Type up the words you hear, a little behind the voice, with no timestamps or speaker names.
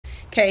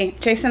Okay,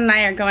 Jason and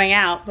I are going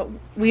out, but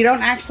we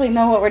don't actually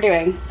know what we're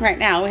doing right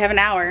now. We have an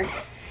hour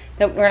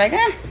that we're like,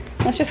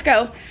 let's just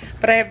go.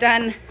 But I have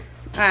done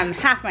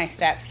half my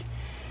steps.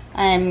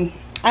 I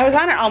was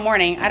on it all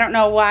morning. I don't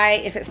know why,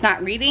 if it's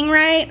not reading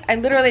right. I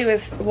literally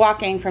was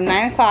walking from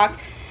 9 o'clock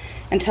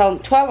until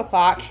 12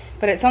 o'clock,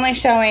 but it's only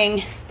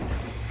showing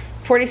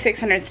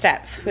 4,600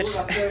 steps, which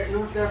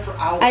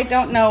I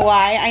don't know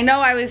why. I know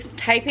I was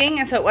typing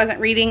and so it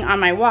wasn't reading on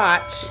my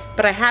watch,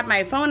 but I had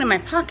my phone in my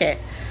pocket.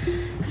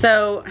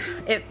 So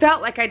it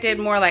felt like I did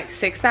more like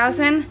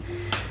 6,000.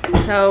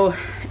 So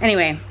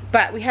anyway,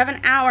 but we have an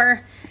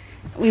hour.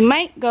 We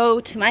might go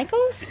to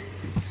Michael's.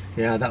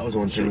 Yeah, that was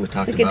one thing we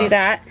talked about. We could do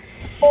that.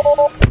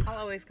 I'll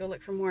always go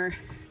look for more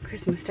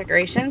Christmas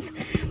decorations.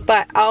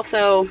 But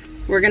also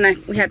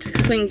we have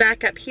to swing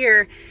back up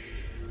here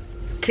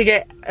to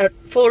get a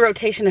full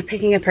rotation of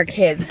picking up our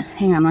kids.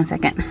 Hang on one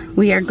second.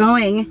 We are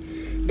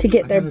going to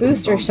get their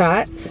booster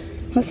shots.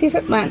 Let's see if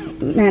it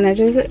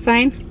manages it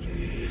fine.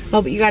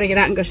 Oh, but you gotta get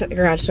out and go shut the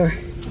garage door.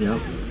 Yep.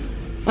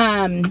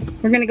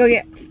 We're gonna go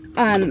get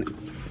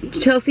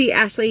Chelsea,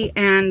 Ashley,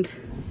 and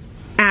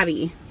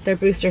Abby their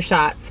booster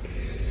shots.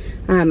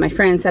 My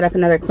friend set up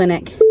another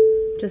clinic.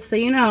 Just so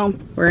you know,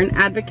 we're an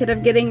advocate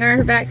of getting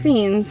our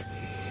vaccines.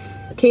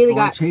 Kaylee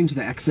got... I changed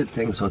the exit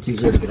thing so it's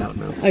easier to get out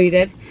now. Oh, you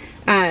did?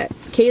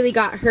 Kaylee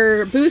got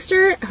her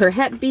booster, her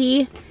Hep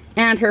B,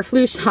 and her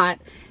flu shot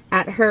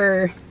at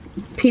her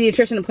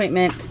pediatrician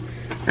appointment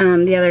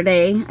the other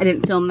day. I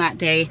didn't film that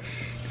day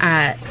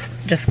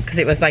just because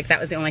it was like that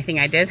was the only thing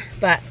I did.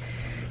 But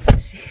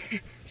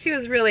she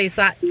was really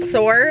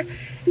sore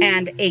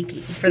and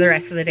achy for the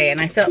rest of the day, and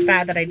I felt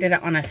bad that I did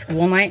it on a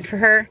school night for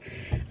her.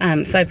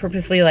 So I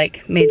purposely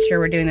like made sure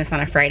we're doing this on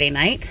a Friday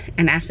night,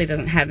 and Ashley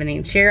doesn't have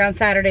any cheer on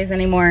Saturdays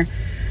anymore.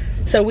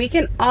 So we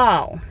can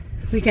all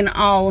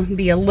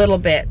be a little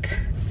bit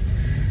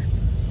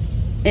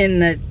in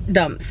the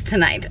dumps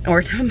tonight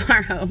or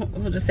tomorrow.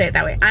 We'll just say it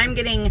that way.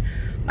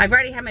 I've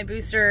already had my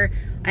booster.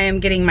 I am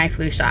getting my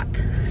flu shot.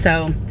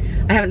 So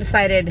I haven't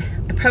decided.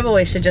 I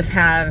probably should just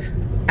have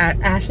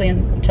Ashley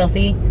and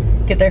Chelsea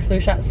get their flu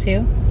shots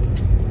too.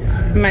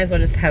 We might as well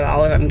just have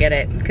all of them get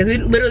it because we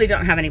literally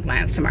don't have any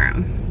plans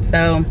tomorrow.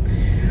 So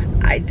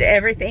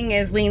everything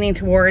is leaning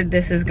toward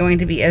this is going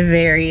to be a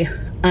very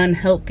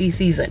unhealthy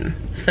season.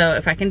 So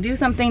if I can do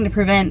something to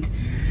prevent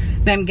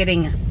them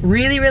getting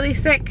really, really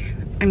sick,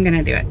 I'm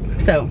gonna do it.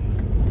 So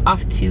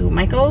off to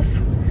Michael's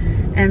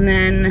and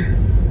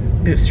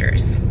then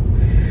boosters.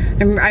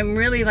 I'm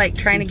really like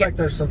trying to get... like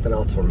there's something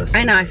else we're missing.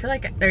 I know, I feel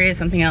like there is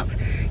something else.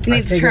 You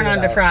need to turn on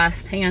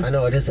defrost. Hang on. I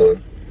know it is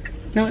on.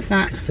 No, it's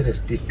not. Yes, it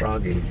is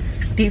defrogging.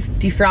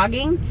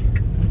 Defrogging?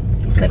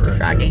 It's not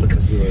defrogging.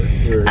 Because you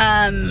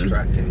were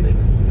distracting me.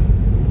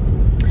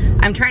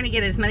 I'm trying to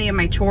get as many of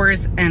my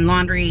chores and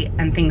laundry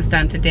and things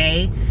done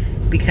today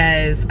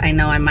because I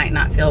know I might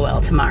not feel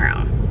well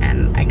tomorrow.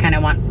 And I kind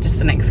of want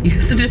just an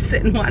excuse to just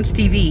sit and watch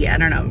TV. I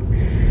don't know.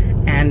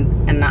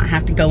 And not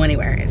have to go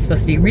anywhere. It's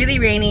supposed to be really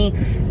rainy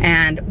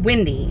and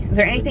windy. Is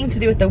there anything to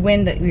do with the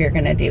wind that we are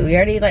gonna do? We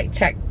already like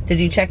checked. Did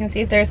you check and see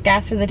if there's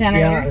gas for the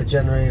generator? Yeah, the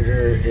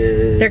generator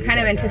is... They're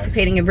kind of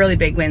anticipating a really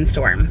big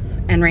windstorm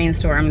and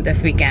rainstorm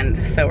this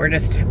weekend. So we're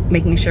just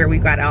making sure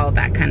we've got all of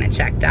that kind of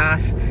checked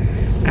off.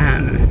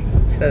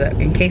 So that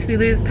in case we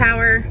lose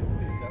power.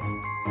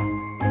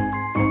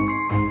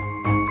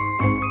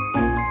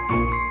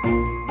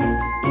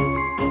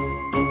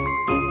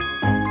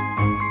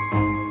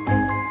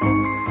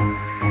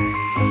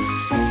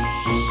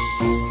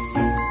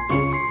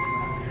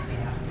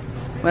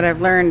 What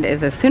I've learned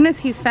is as soon as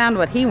he's found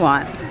what he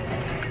wants,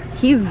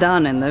 he's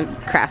done in the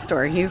craft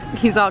store. He's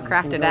all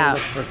crafted out.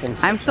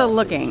 I'm still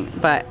looking,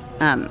 but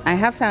I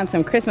have found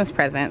some Christmas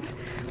presents,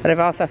 but I've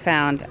also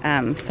found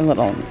some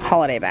little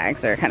holiday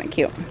bags that are kind of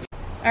cute.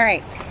 All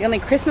right, the only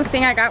Christmas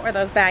thing I got were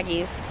those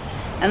baggies,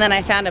 and then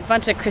I found a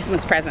bunch of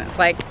Christmas presents,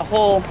 like a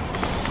whole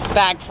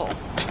bag full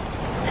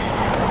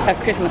of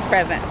Christmas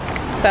presents.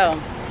 So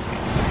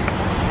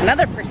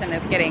another person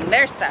is getting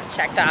their stuff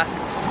checked off.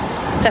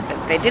 Stuff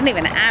that they didn't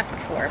even ask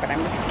for, but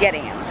I'm just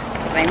getting them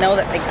because I know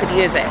that they could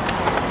use it.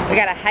 We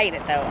gotta hide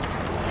it though.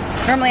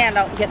 Normally I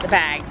don't get the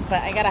bags,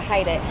 but I gotta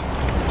hide it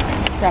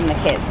from the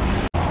kids.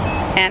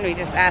 And we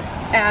just asked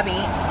Abby,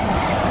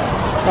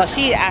 well,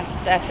 she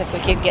asked us if we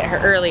could get her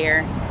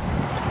earlier.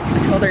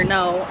 I told her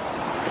no,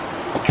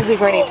 because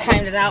we've already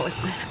timed it out with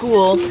the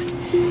schools,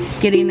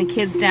 getting the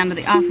kids down to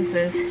the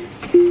offices.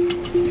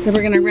 So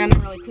we're gonna run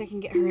really quick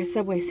and get her a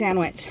Subway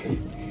sandwich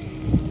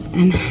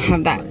and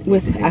have that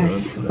with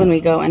us when we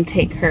go and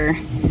take her,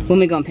 when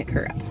we go and pick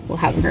her up. We'll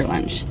have her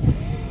lunch.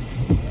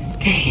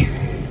 Okay.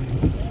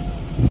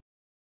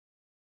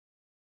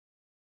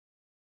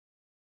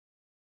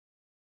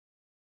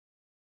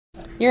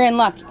 You're in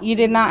luck. You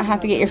did not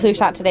have to get your flu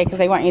shot today because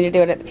they want you to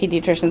do it at the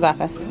pediatrician's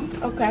office.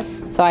 Okay.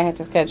 So I had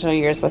to schedule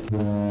yours with,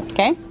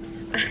 okay?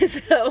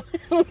 So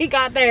we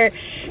got there.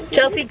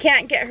 Chelsea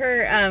can't get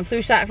her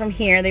flu shot from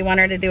here. They want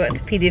her to do it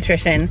at the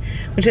pediatrician,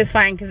 which is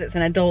fine because it's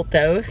an adult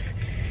dose.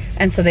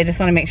 And so they just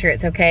want to make sure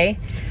it's okay.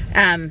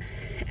 And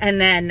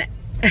then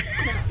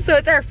So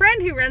it's our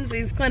friend who runs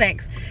these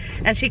clinics,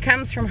 and she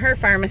comes from her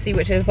pharmacy,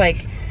 which is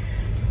like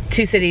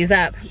 2 cities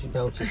up.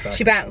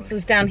 She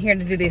bounces down here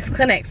to do these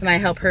clinics, and I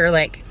help her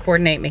like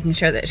coordinate making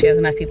sure that she has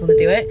enough people to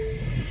do it.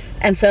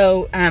 And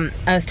so I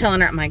was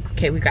telling her, I'm like,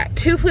 okay, we've got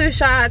 2 flu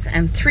shots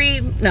and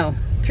 3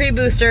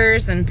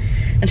 boosters, and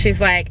she's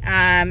like,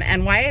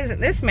 and why isn't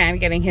this man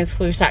getting his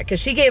flu shot? Because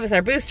she gave us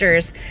our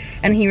boosters,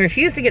 and he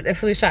refused to get the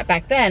flu shot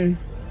back then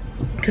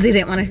because he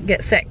didn't want to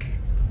get sick.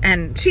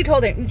 And she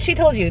told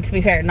you, to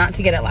be fair, not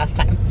to get it last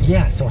time.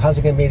 Yeah, so how's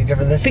it gonna be any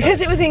different this time?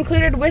 Because it was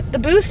included with the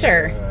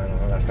booster.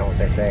 That's not what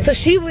they say. So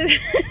she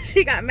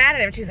got mad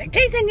at him. She's like,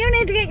 Jason, you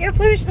need to get your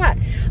flu shot.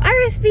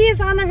 RSV is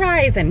on the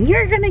rise and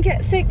you're gonna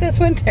get sick this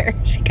winter.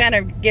 She kind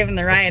of giving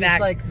the riot act.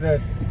 She's like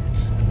the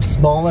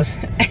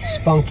smallest,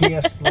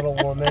 spunkiest little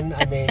woman.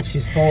 I mean,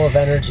 she's full of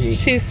energy.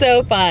 She's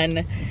so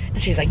fun.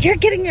 And she's like, you're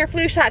getting your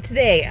flu shot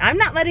today. I'm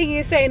not letting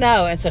you say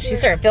no. And so she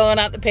started filling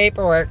out the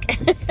paperwork.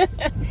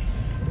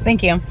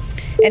 Thank you.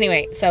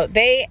 Anyway, so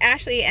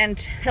Ashley and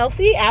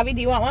Chelsea, Abby, do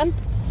you want one?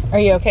 Are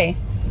you okay?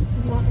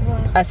 What?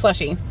 A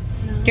slushie.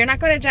 No. You're not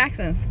going to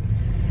Jackson's.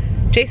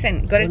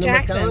 Jason, go to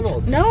Jackson's.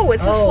 McDonald's. No,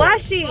 it's a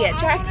slushie at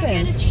Jackson's.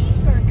 I want to get a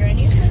cheeseburger and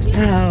you said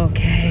yes.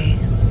 Okay.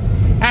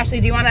 Ashley,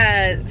 do you want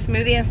a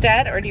smoothie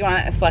instead, or do you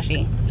want a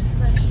slushie?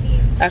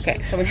 Slushie. Okay,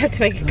 so we have to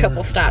make a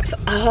couple stops.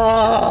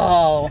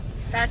 Oh.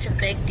 Such a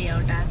big deal,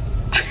 Dad.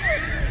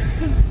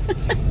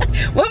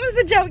 What was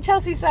the joke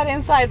Chelsea said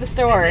inside the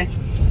store?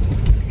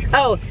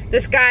 Oh,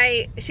 this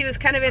guy, she was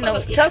kind of in the,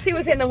 Chelsea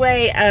was in the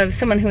way of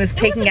someone who was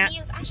taking out.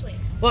 It was Ashley.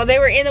 Well, they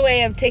were in the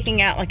way of taking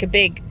out like a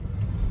big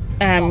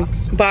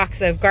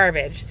box of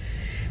garbage.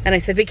 And I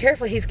said, be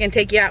careful, he's gonna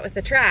take you out with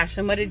the trash.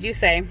 And what did you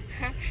say?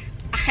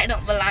 I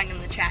don't belong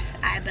in the trash.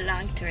 I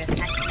belong to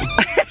recycling.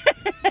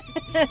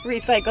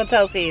 Recycle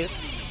Chelsea's.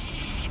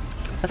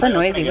 That's a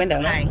noisy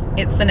window. Hi,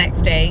 it's the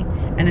next day,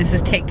 and this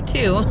is take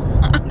 2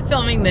 on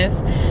filming this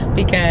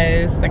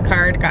because the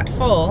card got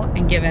full,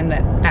 and given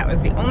that that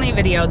was the only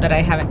video that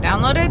I haven't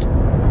downloaded,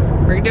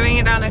 we're doing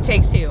it on a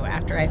take 2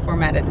 after I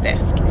formatted the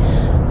disc.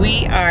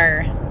 We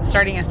are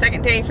starting a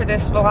second day for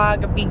this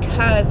vlog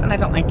because, and I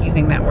don't like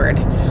using that word,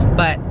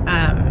 but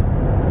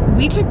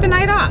we took the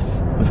night off.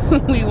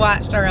 We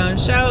watched our own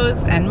shows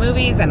and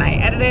movies, and I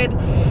edited,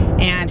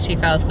 and she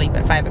fell asleep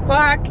at 5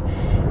 o'clock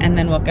and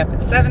then woke up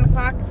at 7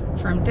 o'clock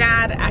from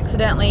Dad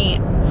accidentally.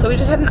 So we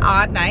just had an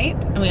odd night,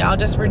 and we all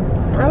just were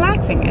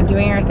relaxing and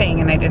doing our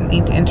thing, and I didn't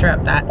need to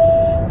interrupt that.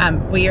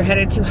 We are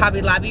headed to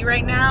Hobby Lobby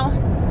right now,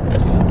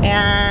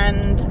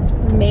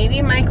 and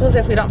maybe Michael's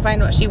if we don't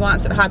find what she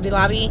wants at Hobby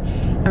Lobby,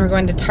 and we're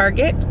going to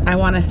Target. I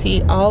want to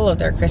see all of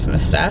their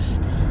Christmas stuff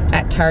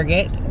at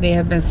Target. They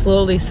have been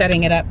slowly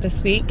setting it up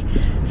this week,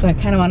 so I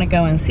kind of want to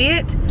go and see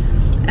it.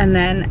 And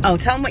then, oh,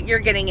 tell them what you're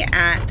getting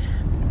at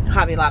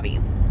Hobby Lobby.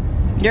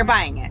 You're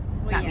buying it,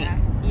 not me.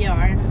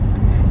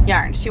 Yarn.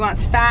 Yarn. She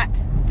wants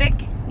fat, thick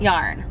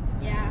yarn.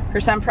 Yeah.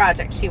 For some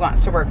project she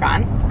wants to work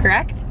on,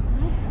 correct?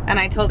 Mm-hmm. And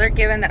I told her,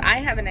 given that I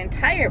have an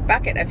entire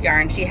bucket of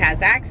yarn she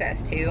has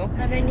access to.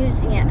 I've been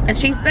using it. And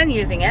she's been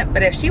using it,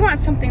 but if she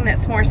wants something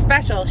that's more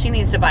special, she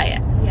needs to buy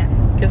it. Yeah.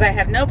 Because I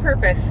have no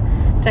purpose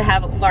to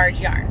have large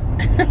yarn.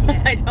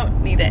 Yeah. I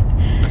don't need it.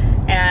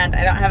 And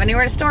I don't have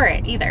anywhere to store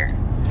it either.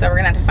 So we're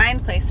gonna have to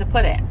find a place to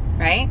put it,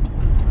 right?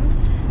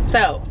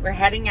 So we're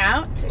heading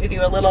out to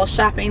do a little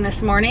shopping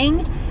this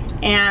morning,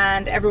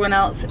 and everyone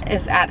else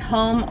is at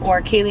home,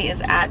 or Kaylee is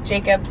at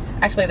Jacob's.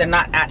 Actually, they're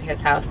not at his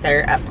house.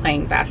 They're at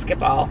playing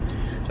basketball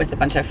with a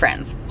bunch of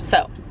friends.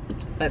 So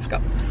let's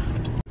go.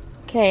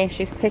 Okay,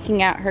 she's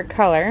picking out her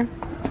color.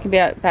 It's gonna be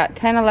about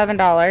 $10,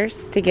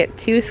 $11 to get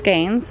 2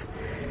 skeins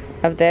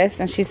of this,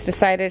 and she's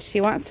decided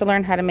she wants to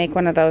learn how to make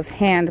one of those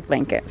hand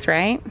blankets,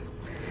 right?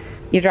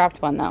 You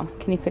dropped one though.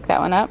 Can you pick that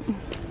one up?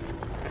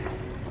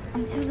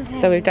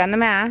 So we've done the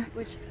math.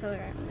 Which color?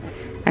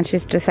 And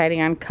she's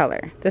deciding on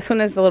color. This one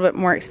is a little bit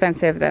more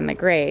expensive than the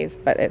grays,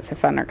 but it's a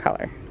funner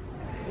color.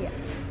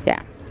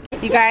 Yeah.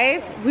 You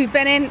guys, we've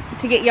been in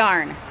to get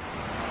yarn.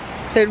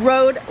 The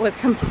road was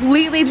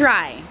completely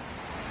dry,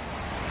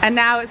 and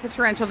now it's a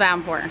torrential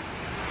downpour.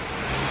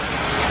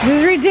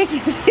 This is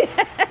ridiculous.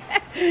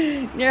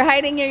 You're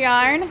hiding your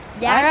yarn?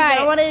 Yeah, all right. I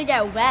don't want it to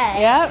get wet.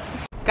 Yep.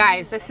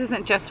 Guys, this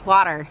isn't just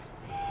water.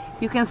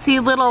 You can see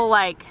little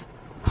like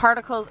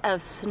particles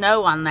of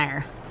snow on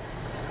there.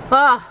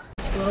 Oh,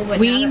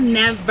 we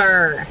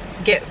never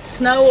get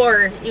snow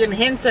or even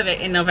hints of it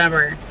in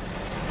November.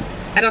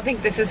 I don't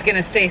think this is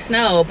gonna stay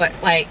snow, but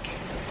like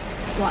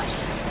slush.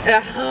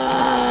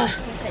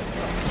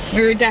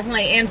 We're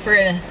definitely in for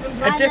a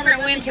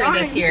different winter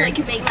this year. So I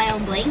can make my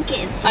own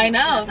blankets. I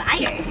know.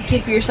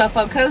 Keep yourself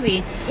all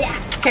cozy. Yeah.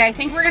 Okay, I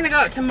think we're gonna go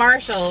out to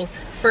Marshall's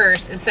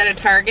first instead of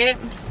Target.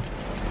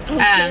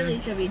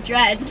 Kaylee's gonna be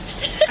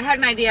drenched. I had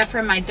an idea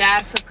from my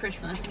dad for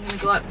Christmas. I'm gonna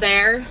go up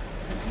there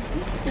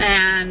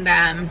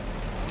and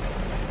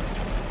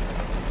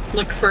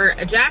look for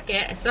a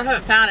jacket. I still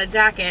haven't found a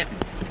jacket.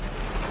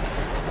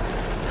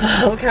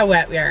 Oh, look how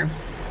wet we are.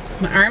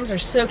 My arms are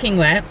soaking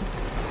wet.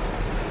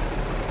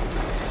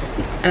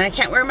 And I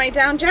can't wear my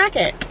down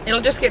jacket.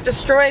 it'll just get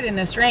destroyed in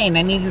this rain.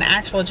 I need an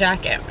actual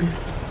jacket.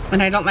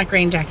 And I don't like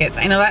rain jackets.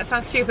 I know that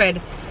sounds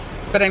stupid,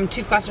 but I'm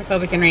too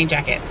claustrophobic in rain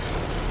jackets.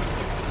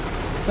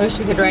 I wish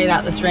we could ride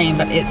out this rain,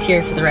 but it's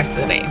here for the rest of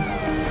the day.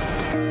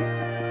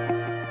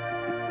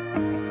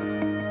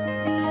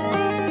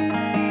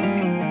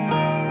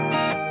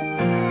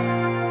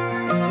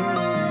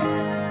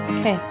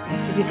 Okay,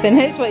 did you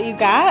finish what you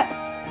got?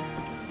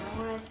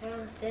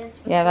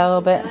 Yeah, that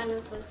little bit.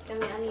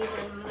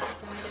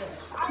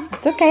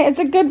 It's okay, it's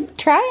a good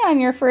try on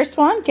your first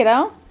one,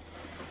 kiddo.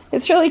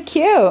 It's really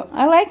cute.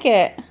 I like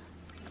it.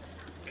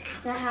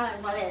 It's not how I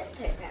wanted it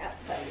to turn out,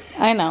 but...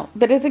 I know,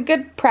 but it's a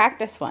good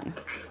practice one.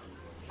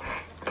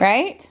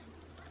 Right?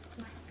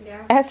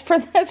 Yeah.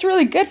 That's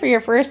really good for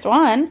your first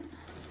one.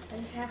 I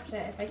just have to,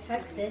 if I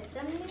tuck this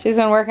in here... She's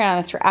been working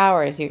on this for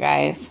hours, you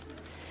guys.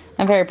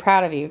 I'm very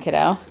proud of you,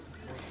 kiddo.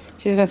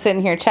 She's been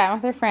sitting here chatting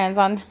with her friends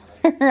on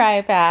her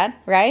iPad,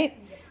 right?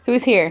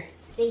 Who's here?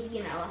 Sadie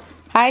and Ella.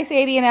 Hi,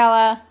 Sadie and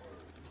Ella.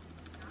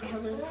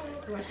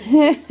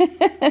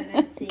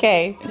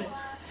 Okay.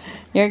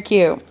 You're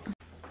cute.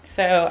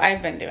 So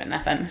I've been doing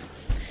nothing.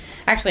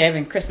 Actually, I've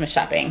been Christmas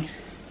shopping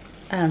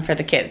for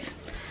the kids.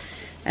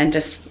 And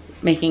just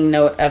making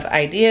note of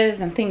ideas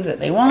and things that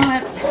they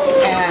want.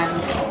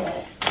 And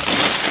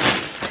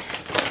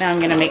now I'm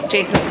gonna make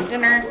Jason some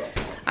dinner.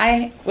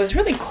 I was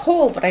really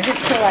cold, but I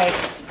didn't feel like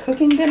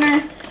cooking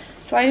dinner.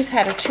 So I just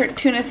had a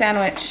tuna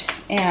sandwich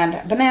and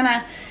a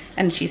banana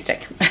and cheese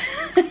stick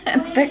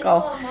and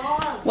pickle.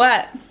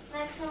 What?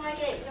 Next time I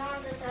get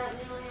yarn, does that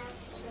mean I have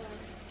to...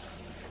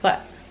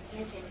 What?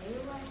 Make a new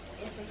one?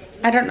 If I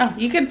get I don't know.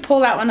 You could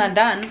pull that one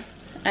undone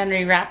and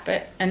rewrap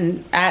it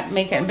and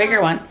make it a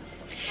bigger one.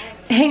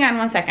 Hang on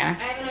one second. I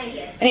have an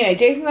idea. Anyway,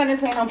 Jason's on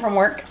his way home from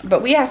work,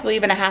 but we have to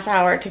leave in a half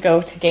hour to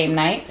go to game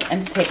night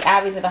and to take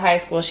Abby to the high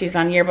school. She's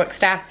on yearbook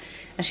staff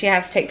and she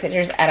has to take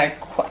pictures at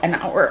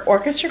an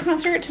orchestra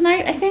concert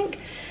tonight, I think.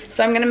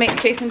 So I'm gonna make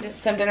Jason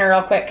just some dinner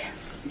real quick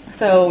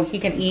so he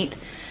can eat.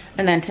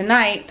 And then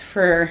tonight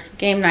for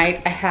game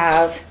night, I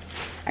have,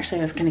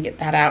 actually I was gonna get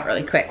that out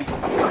really quick.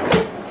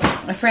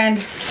 My friend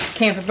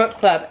came for book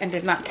club and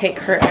did not take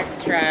her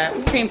extra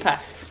cream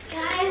puffs.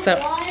 So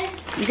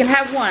you can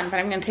have one, but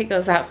I'm gonna take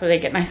those out so they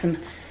get nice and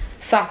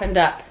softened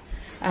up.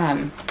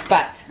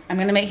 But I'm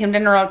gonna make him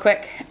dinner real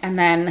quick, and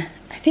then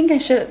I think I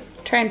should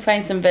try and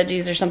find some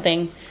veggies or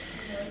something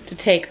to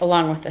take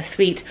along with the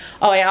sweet.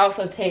 Oh, I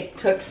also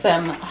took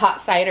some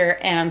hot cider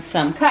and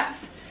some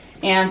cups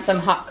and some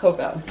hot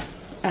cocoa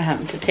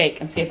to take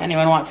and see if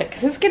anyone wants it,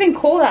 because it's getting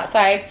cold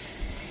outside.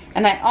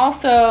 And I'm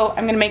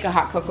gonna make a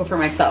hot cocoa for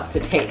myself to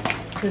take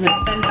because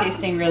it's been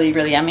tasting really,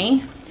 really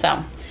yummy.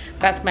 So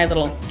that's my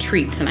little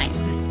treat tonight.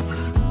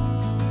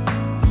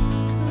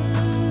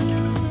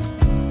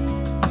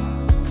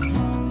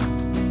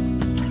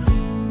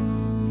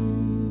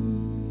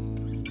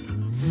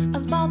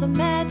 Of all the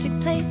magic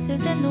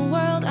places in the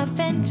world I've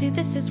been to,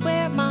 this is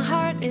where my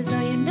heart is.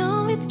 Oh, you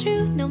know it's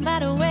true. No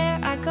matter where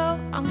I go,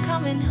 I'm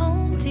coming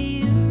home to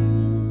you.